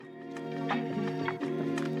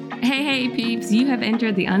Hey, peeps, you have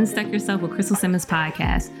entered the Unstuck Yourself with Crystal Simmons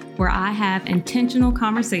podcast, where I have intentional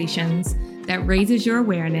conversations that raises your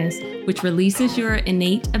awareness, which releases your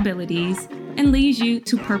innate abilities and leads you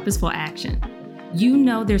to purposeful action. You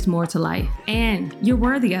know there's more to life and you're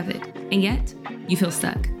worthy of it, and yet you feel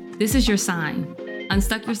stuck. This is your sign.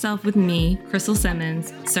 Unstuck Yourself with me, Crystal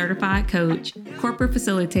Simmons, certified coach, corporate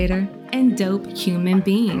facilitator, and dope human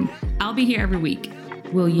being. I'll be here every week.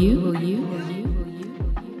 Will you?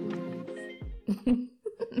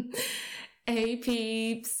 Hey,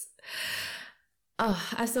 peeps. Oh,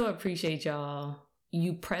 I so appreciate y'all.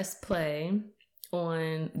 You press play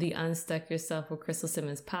on the Unstuck Yourself with Crystal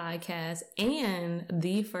Simmons podcast and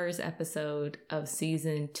the first episode of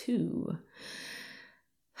season 2.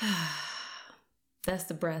 That's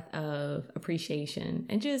the breath of appreciation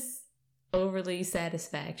and just overly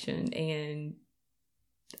satisfaction. And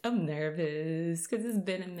I'm nervous because it's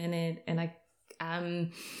been a minute and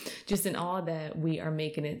I'm just in awe that we are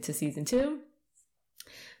making it to season 2.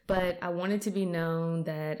 But I want it to be known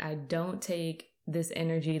that I don't take this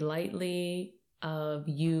energy lightly of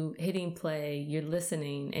you hitting play, you're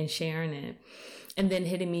listening and sharing it, and then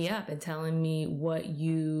hitting me up and telling me what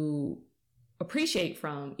you appreciate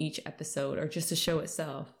from each episode or just the show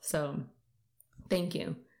itself. So thank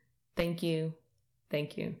you. Thank you.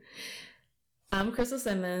 Thank you. I'm Crystal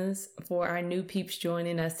Simmons. For our new peeps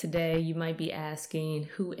joining us today, you might be asking,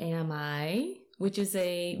 who am I? Which is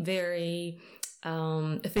a very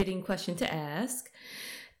fitting question to ask.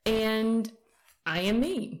 And I am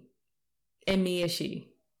me. And me is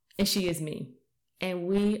she. And she is me. And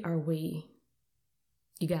we are we.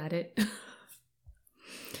 You got it?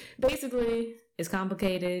 Basically, it's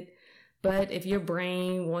complicated. But if your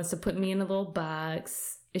brain wants to put me in a little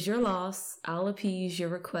box, it's your loss. I'll appease your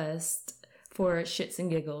request for shits and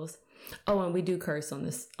giggles. Oh, and we do curse on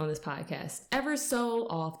this podcast ever so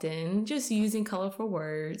often, just using colorful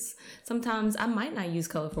words. Sometimes I might not use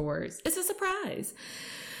colorful words. It's a surprise.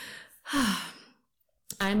 I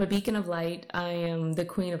am a beacon of light. I am the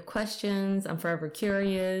queen of questions. I'm forever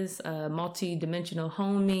curious, a multi-dimensional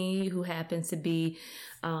homie who happens to be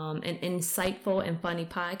an insightful and funny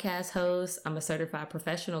podcast host. I'm a certified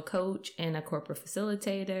professional coach and a corporate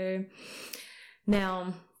facilitator.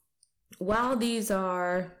 Now, while these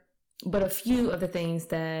are but a few of the things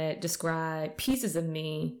that describe pieces of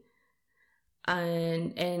me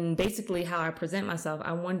and basically how I present myself,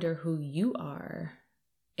 I wonder who you are.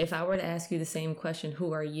 If I were to ask you the same question,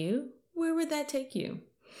 who are you? Where would that take you?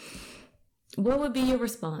 What would be your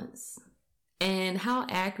response? And how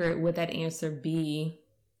accurate would that answer be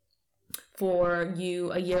for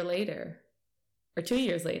you a year later or 2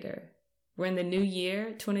 years later? We're in the new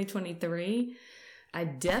year, 2023. I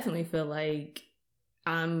definitely feel like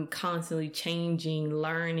I'm constantly changing,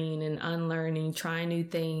 learning and unlearning, trying new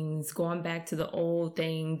things, going back to the old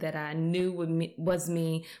thing that I knew was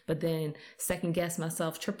me, but then second guess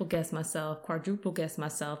myself, triple guess myself, quadruple guess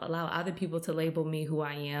myself, allow other people to label me who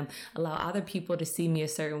I am, allow other people to see me a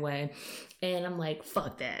certain way. And I'm like,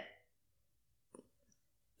 fuck that.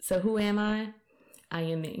 So who am I? I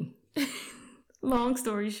am me. Long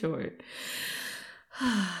story short.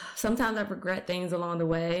 Sometimes I regret things along the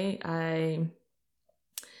way. I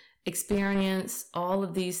experience all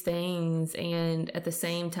of these things, and at the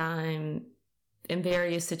same time, in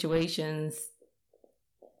various situations,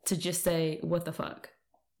 to just say, what the fuck?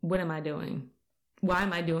 What am I doing? Why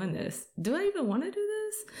am I doing this? Do I even want to do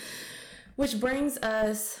this? Which brings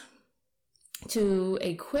us to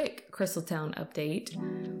a quick Crystaltown update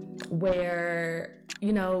where,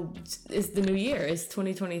 you know, it's the new year, it's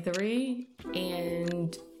 2023,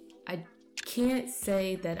 and I can't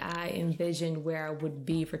say that I envisioned where I would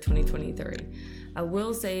be for 2023. I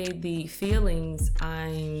will say the feelings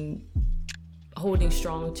I'm holding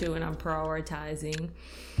strong to and I'm prioritizing,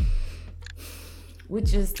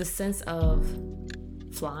 which is the sense of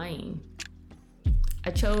flying. I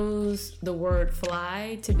chose the word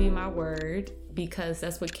fly to be my word because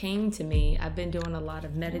that's what came to me. I've been doing a lot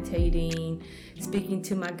of meditating, speaking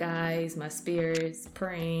to my guides, my spirits,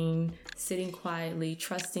 praying, sitting quietly,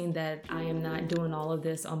 trusting that I am not doing all of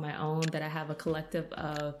this on my own, that I have a collective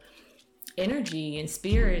of energy and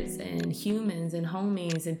spirits and humans and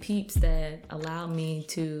homies and peeps that allow me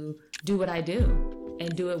to do what I do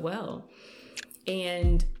and do it well.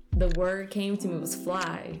 And the word came to me was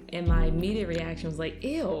fly, and my immediate reaction was like,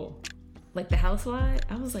 ew, like the housefly.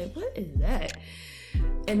 I was like, what is that?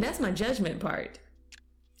 And that's my judgment part.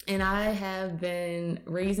 And I have been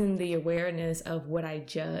raising the awareness of what I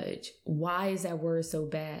judge. Why is that word so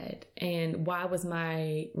bad? And why was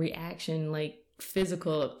my reaction like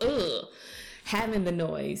physical of ugh? having the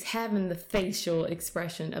noise, having the facial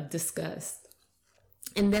expression of disgust.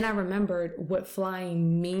 And then I remembered what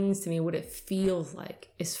flying means to me, what it feels like.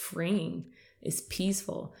 It's freeing, it's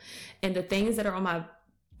peaceful. And the things that are on my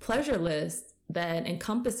pleasure list that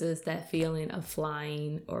encompasses that feeling of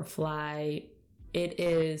flying or fly, it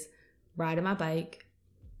is riding my bike,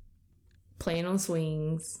 playing on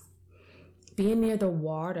swings, being near the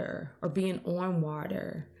water or being on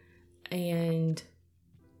water, and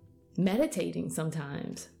meditating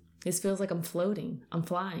sometimes. This feels like I'm floating, I'm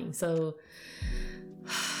flying. So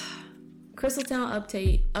Crystaltown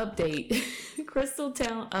update.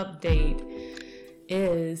 Crystaltown update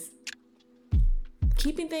is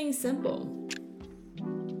keeping things simple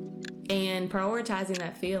and prioritizing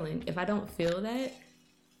that feeling. If I don't feel that,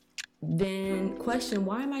 then question,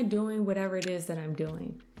 why am I doing whatever it is that I'm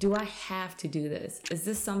doing? Do I have to do this? Is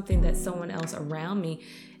this something that someone else around me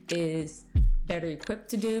is better equipped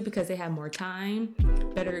to do because they have more time,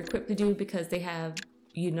 better equipped to do because they have,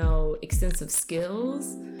 extensive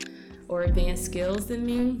skills or advanced skills than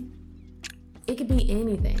me? It could be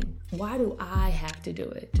anything. Why do I have to do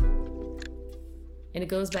it? And it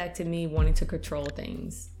goes back to me wanting to control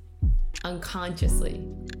things unconsciously.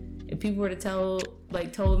 If people were to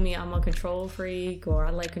told me I'm a control freak or I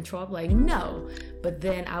like control, I'm like, no. But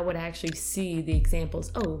then I would actually see the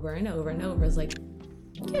examples over and over and over. It's like,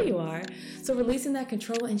 yeah, you are. So releasing that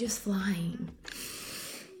control and just flying.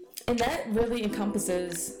 And that really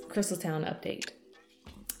encompasses Crystaltown Update.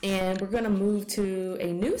 And we're going to move to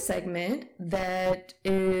a new segment that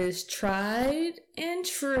is tried and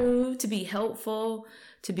true to be helpful,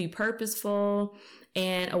 to be purposeful,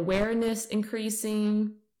 and awareness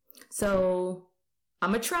increasing. So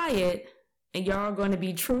I'm going to try it, and y'all are going to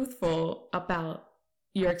be truthful about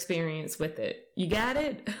your experience with it. You got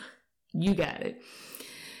it? You got it.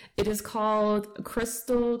 It is called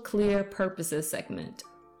Crystal Clear Purposes segment.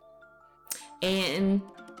 And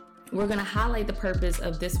we're going to highlight the purpose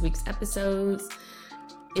of this week's episodes.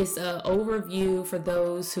 It's an overview for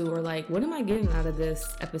those who are like, what am I getting out of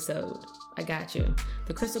this episode? I got you.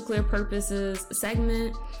 The Crystal Clear Purposes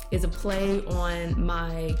segment is a play on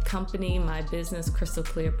my company, my business, Crystal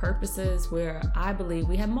Clear Purposes, where I believe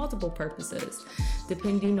we have multiple purposes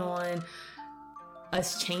depending on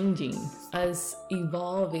us changing, us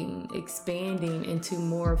evolving, expanding into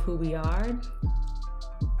more of who we are.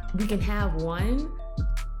 We can have one,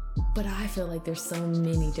 but I feel like there's so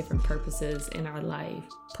many different purposes in our life: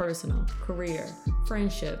 personal, career,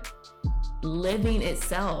 friendship, living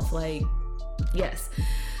itself. Yes.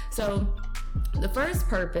 So the first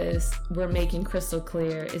purpose we're making crystal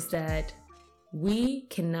clear is that we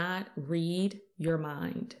cannot read your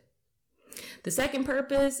mind. The second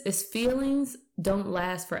purpose is feelings don't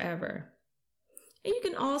last forever. And you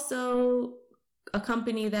can also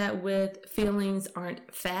accompany that with feelings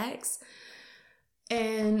aren't facts.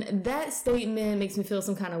 And that statement makes me feel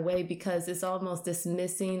some kind of way because it's almost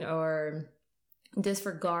dismissing or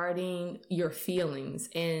disregarding your feelings.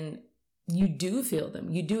 And you do feel them.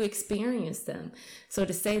 You do experience them. So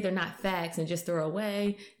to say they're not facts and just throw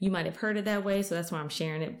away, you might have heard it that way. So that's why I'm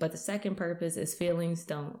sharing it. But the second purpose is feelings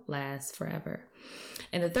don't last forever.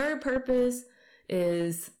 And the third purpose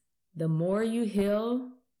is the more you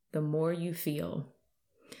heal, the more you feel.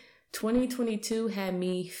 2022 had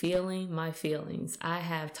me feeling my feelings. I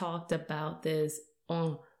have talked about this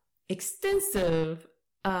on extensive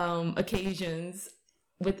occasions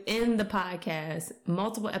within the podcast,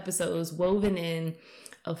 multiple episodes woven in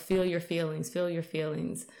of feel your feelings, feel your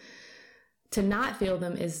feelings. To not feel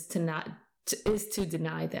them is to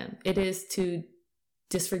deny them. It is to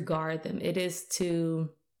disregard them. It is to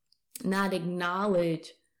not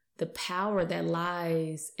acknowledge the power that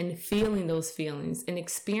lies in feeling those feelings and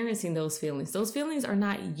experiencing those feelings. Those feelings are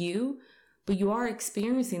not you, but you are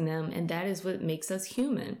experiencing them, and that is what makes us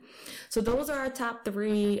human. So those are our top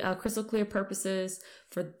three crystal clear purposes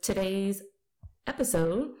for today's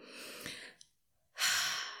episode.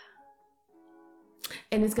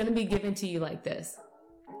 And it's going to be given to you like this.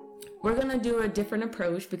 We're going to do a different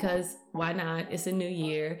approach because why not? It's a new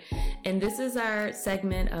year. And this is our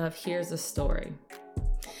segment of Here's a Story.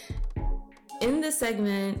 In this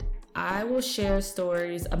segment, I will share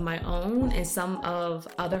stories of my own and some of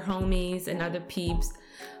other homies and other peeps,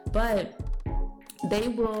 but they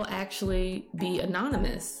will actually be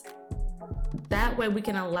anonymous. That way we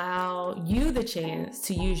can allow you the chance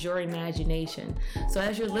to use your imagination. So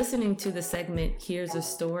as you're listening to the segment, Here's a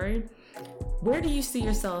Story, where do you see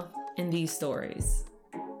yourself in these stories?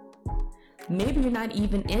 Maybe you're not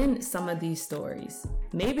even in some of these stories.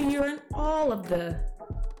 Maybe you're in all of the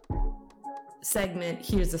segment,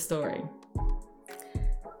 Here's a Story.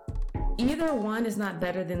 either one is not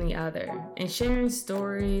better than the other. And sharing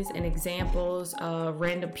stories and examples of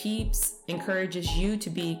random peeps encourages you to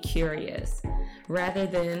be curious rather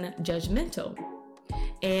than judgmental.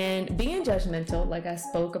 And being judgmental, like I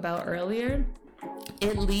spoke about earlier,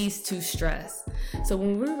 it leads to stress. So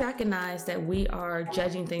when we recognize that we are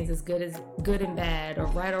judging things as good and bad, or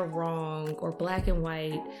right or wrong, or black and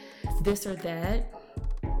white, this or that,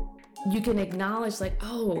 you can acknowledge like,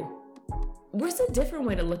 oh, where's a different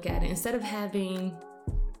way to look at it? Instead of having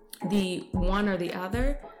the one or the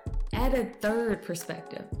other, add a third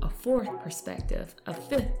perspective, a fourth perspective, a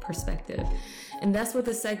fifth perspective. And that's what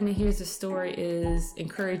the segment Here's the Story is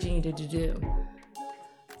encouraging you to do.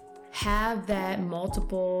 Have that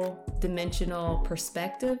multiple dimensional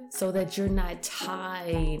perspective so that you're not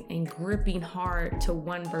tied and gripping hard to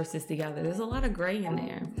one versus the other. There's a lot of gray in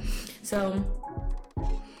there. So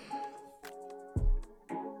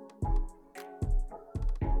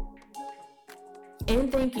in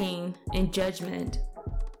thinking and judgment,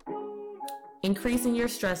 increasing your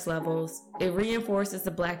stress levels, it reinforces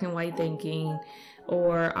the black and white thinking,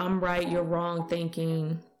 or I'm right, you're wrong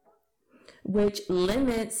thinking, which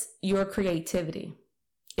limits your creativity.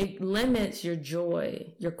 It limits your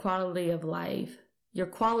joy, your quality of life,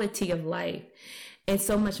 and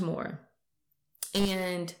so much more.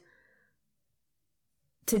 And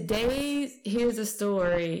today's Here's a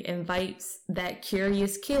Story invites that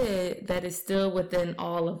curious kid that is still within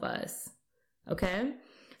all of us. Okay?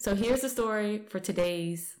 So here's the story for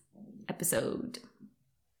today's episode.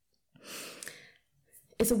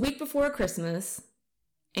 It's a week before Christmas,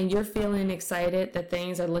 and you're feeling excited that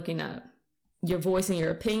things are looking up. You're voicing your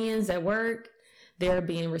opinions at work. They're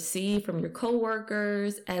being received from your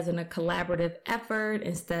coworkers as in a collaborative effort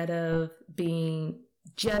instead of being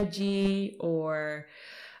judgy or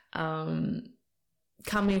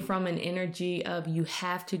coming from an energy of you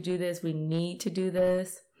have to do this, we need to do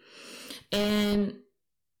this. And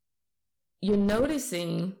you're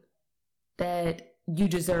noticing that you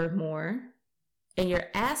deserve more and you're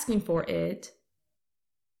asking for it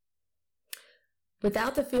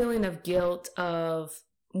without the feeling of guilt of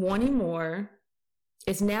wanting more.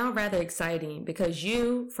 It's now rather exciting because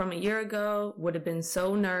you, from a year ago, would have been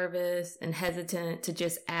so nervous and hesitant to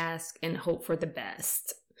just ask and hope for the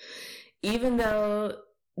best. Even though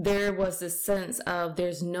there was this sense of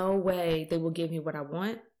there's no way they will give me what I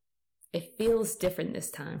want, it feels different this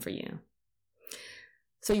time for you.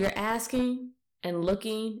 So you're asking and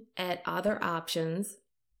looking at other options.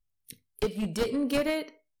 If you didn't get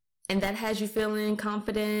it, and that has you feeling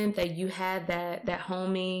confident that you had that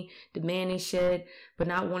homie demanding shit, but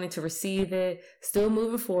not wanting to receive it, still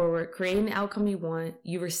moving forward, creating the outcome you want,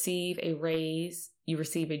 you receive a raise, you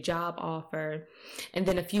receive a job offer, and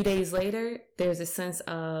then a few days later, there's a sense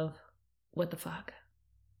of, what the fuck?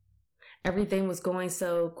 Everything was going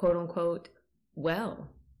so, quote unquote,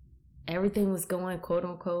 well. Everything was going, quote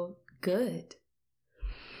unquote, good.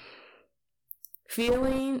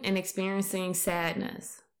 Feeling and experiencing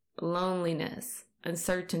sadness, loneliness,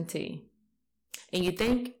 uncertainty. And you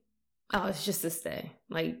think, oh, it's just this day.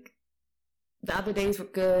 Like, the other days were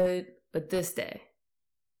good, but this day,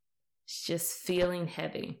 it's just feeling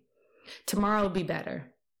heavy. Tomorrow will be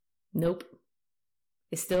better. Nope.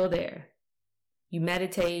 It's still there. You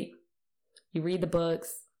meditate, you read the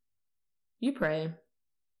books, you pray,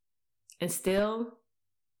 and still,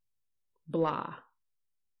 blah.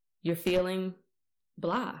 You're feeling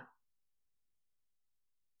blah.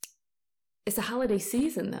 It's a holiday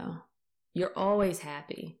season though. You're always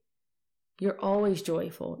happy. You're always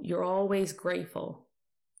joyful. You're always grateful.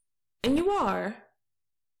 And you are,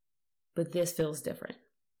 but this feels different.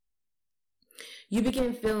 You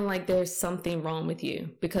begin feeling like there's something wrong with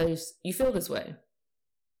you because you feel this way.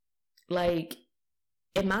 Like,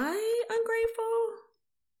 am I ungrateful?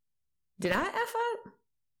 Did I F up?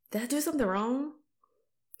 Did I do something wrong?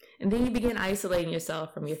 And then you begin isolating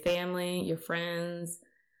yourself from your family, your friends,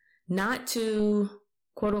 not to,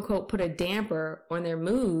 quote unquote, put a damper on their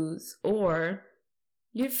moods, or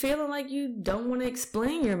you're feeling like you don't want to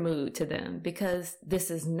explain your mood to them because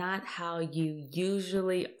this is not how you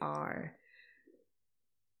usually are.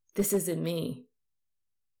 This isn't me.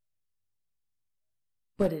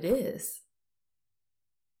 But it is.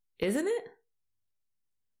 Isn't it?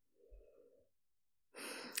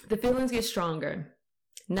 The feelings get stronger.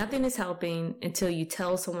 Nothing is helping until you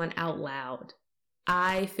tell someone out loud,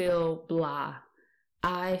 I feel blah.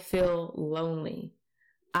 I feel lonely.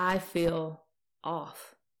 I feel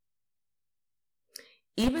off.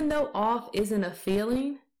 Even though off isn't a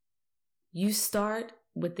feeling, you start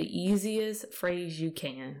with the easiest phrase you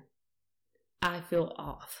can. I feel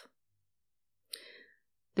off.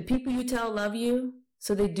 The people you tell love you,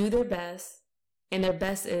 so they do their best, and their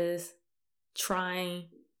best is trying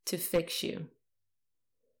to fix you,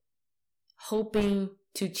 hoping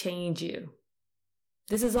to change you.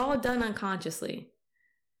 This is all done unconsciously.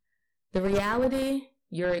 The reality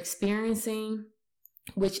you're experiencing,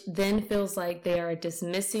 which then feels like they are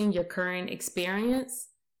dismissing your current experience,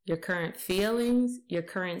 your current feelings, your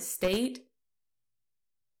current state.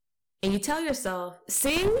 And you tell yourself,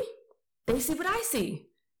 see, they see what I see.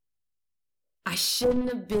 I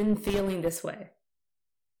shouldn't have been feeling this way.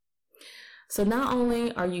 So not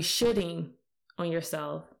only are you shooting on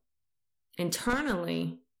yourself,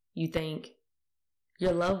 internally, you think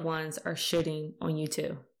your loved ones are shooting on you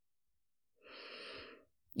too.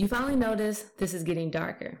 You finally notice this is getting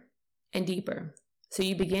darker and deeper. So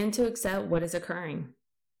you begin to accept what is occurring.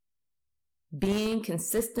 Being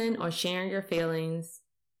consistent on sharing your feelings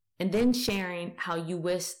and then sharing how you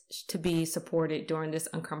wish to be supported during this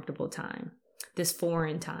uncomfortable time, this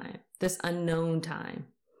foreign time, this unknown time.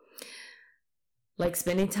 Like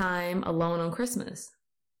spending time alone on Christmas,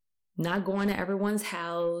 not going to everyone's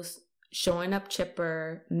house, showing up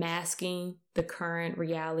chipper, masking the current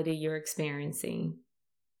reality you're experiencing.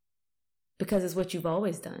 Because it's what you've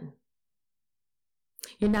always done.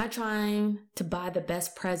 You're not trying to buy the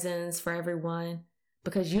best presents for everyone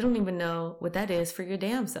because you don't even know what that is for your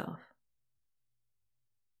damn self.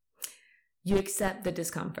 You accept the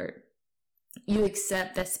discomfort. You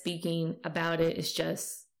accept that speaking about it is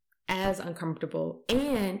just as uncomfortable,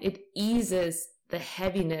 and it eases the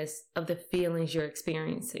heaviness of the feelings you're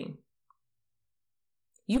experiencing.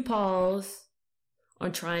 You pause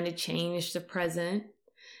on trying to change the present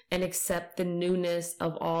and accept the newness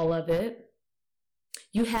of all of it.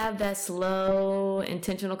 You have that slow,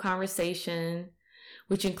 intentional conversation,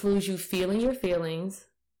 which includes you feeling your feelings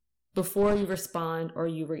before you respond or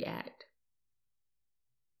you react.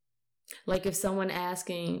 Like if someone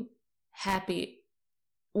asking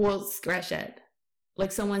scratch that.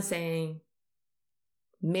 Like someone saying,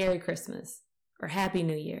 Merry Christmas or Happy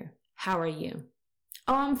New Year. How are you?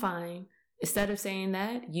 Oh, I'm fine. Instead of saying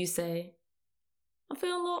that, you say, I'm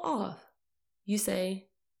feeling a little off. You say,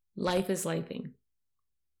 life is lifing.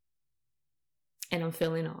 And I'm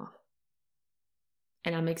feeling off.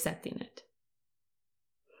 And I'm accepting it.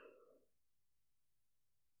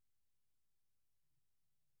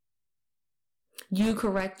 You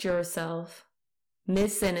correct yourself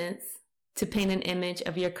mid-sentence to paint an image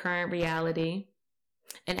of your current reality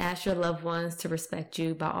and ask your loved ones to respect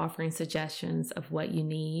you by offering suggestions of what you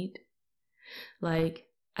need. Like,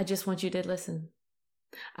 I just want you to listen.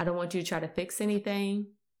 I don't want you to try to fix anything.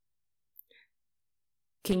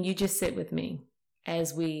 Can you just sit with me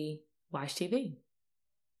as we watch TV,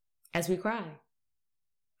 as we cry,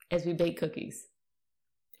 as we bake cookies,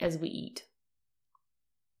 as we eat?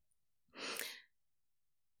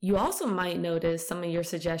 You also might notice some of your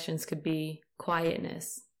suggestions could be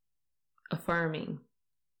quietness, affirming,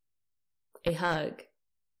 a hug,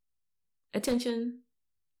 attention,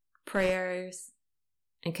 prayers,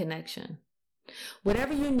 and connection.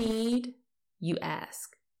 Whatever you need, you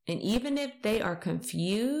ask. And even if they are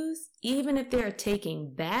confused, even if they are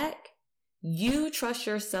taken back, you trust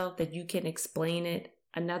yourself that you can explain it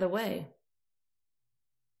another way.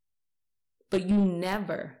 But you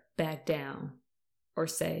never back down or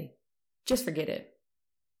say, just forget it,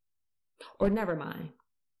 or never mind.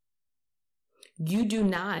 You do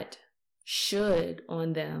not should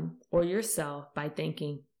on them or yourself by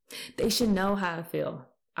thinking, they should know how I feel.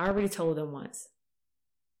 I already told them once.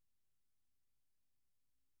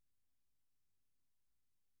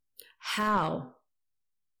 How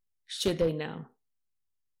should they know?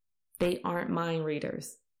 They aren't mind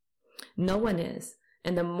readers. No one is.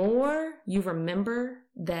 And the more you remember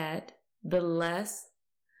that, the less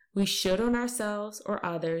we should on ourselves or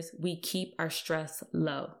others, we keep our stress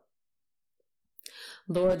low.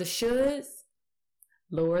 Lower the shoulds,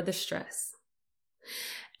 lower the stress.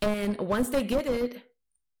 And once they get it,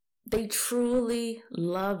 they truly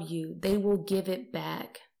love you. They will give it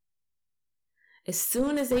back. As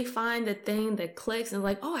soon as they find the thing that clicks and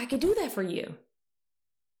like, oh, I could do that for you,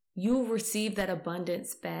 you'll receive that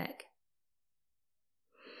abundance back.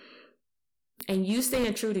 And you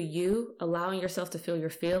staying true to you, allowing yourself to feel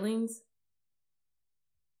your feelings,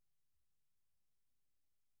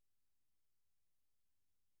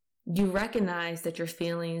 you recognize that your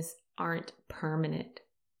feelings aren't permanent.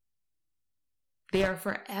 They are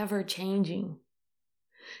forever changing.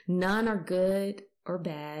 None are good or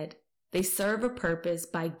bad. They serve a purpose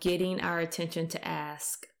by getting our attention to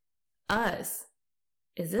ask us,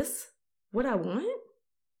 is this what I want?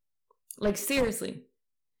 Like seriously,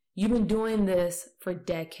 You've been doing this for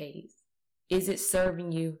decades. Is it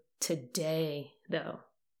serving you today, though?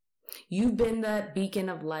 You've been that beacon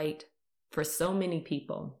of light for so many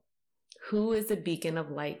people. Who is the beacon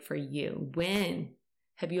of light for you? When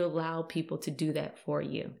have you allowed people to do that for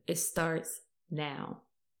you? It starts now.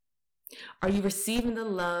 Are you receiving the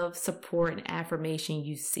love, support, and affirmation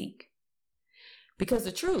you seek? Because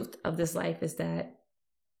the truth of this life is that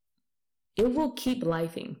it will keep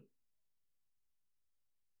lifing.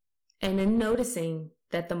 And in noticing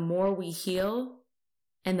that the more we heal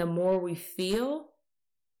and the more we feel,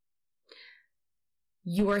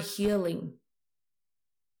 you are healing.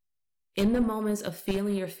 In the moments of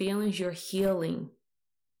feeling your feelings, you're healing.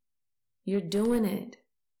 You're doing it.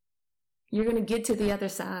 You're going to get to the other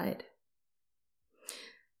side.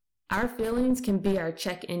 Our feelings can be our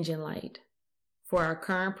check engine light for our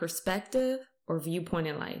current perspective or viewpoint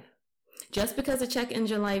in life. Just because the check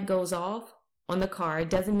engine light goes off on the car, it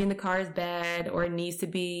doesn't mean the car is bad or it needs to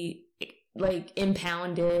be like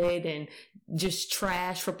impounded and just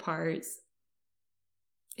trash for parts.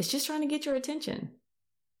 It's just trying to get your attention.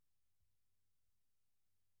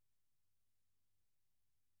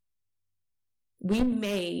 We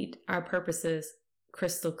made our purposes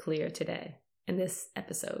crystal clear today in this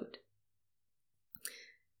episode.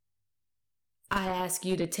 I ask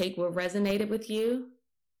you to take what resonated with you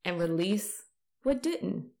and release what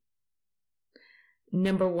didn't.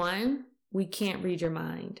 Number 1, we can't read your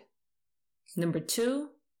mind. Number 2,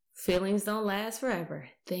 feelings don't last forever.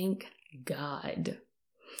 Thank God.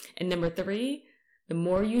 And number 3, the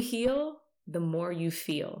more you heal, the more you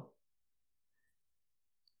feel.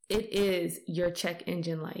 It is your check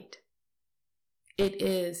engine light. It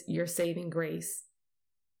is your saving grace.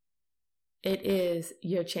 It is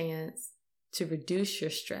your chance to reduce your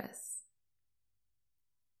stress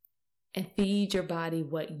and feed your body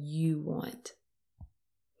what you want.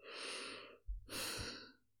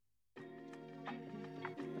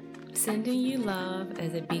 Sending you love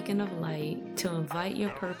as a beacon of light to invite your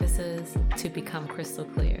purposes to become crystal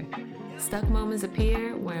clear. Stuck moments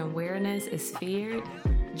appear where awareness is feared.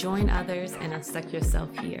 Join others and unstuck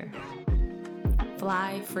yourself here.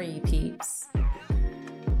 Fly free, peeps.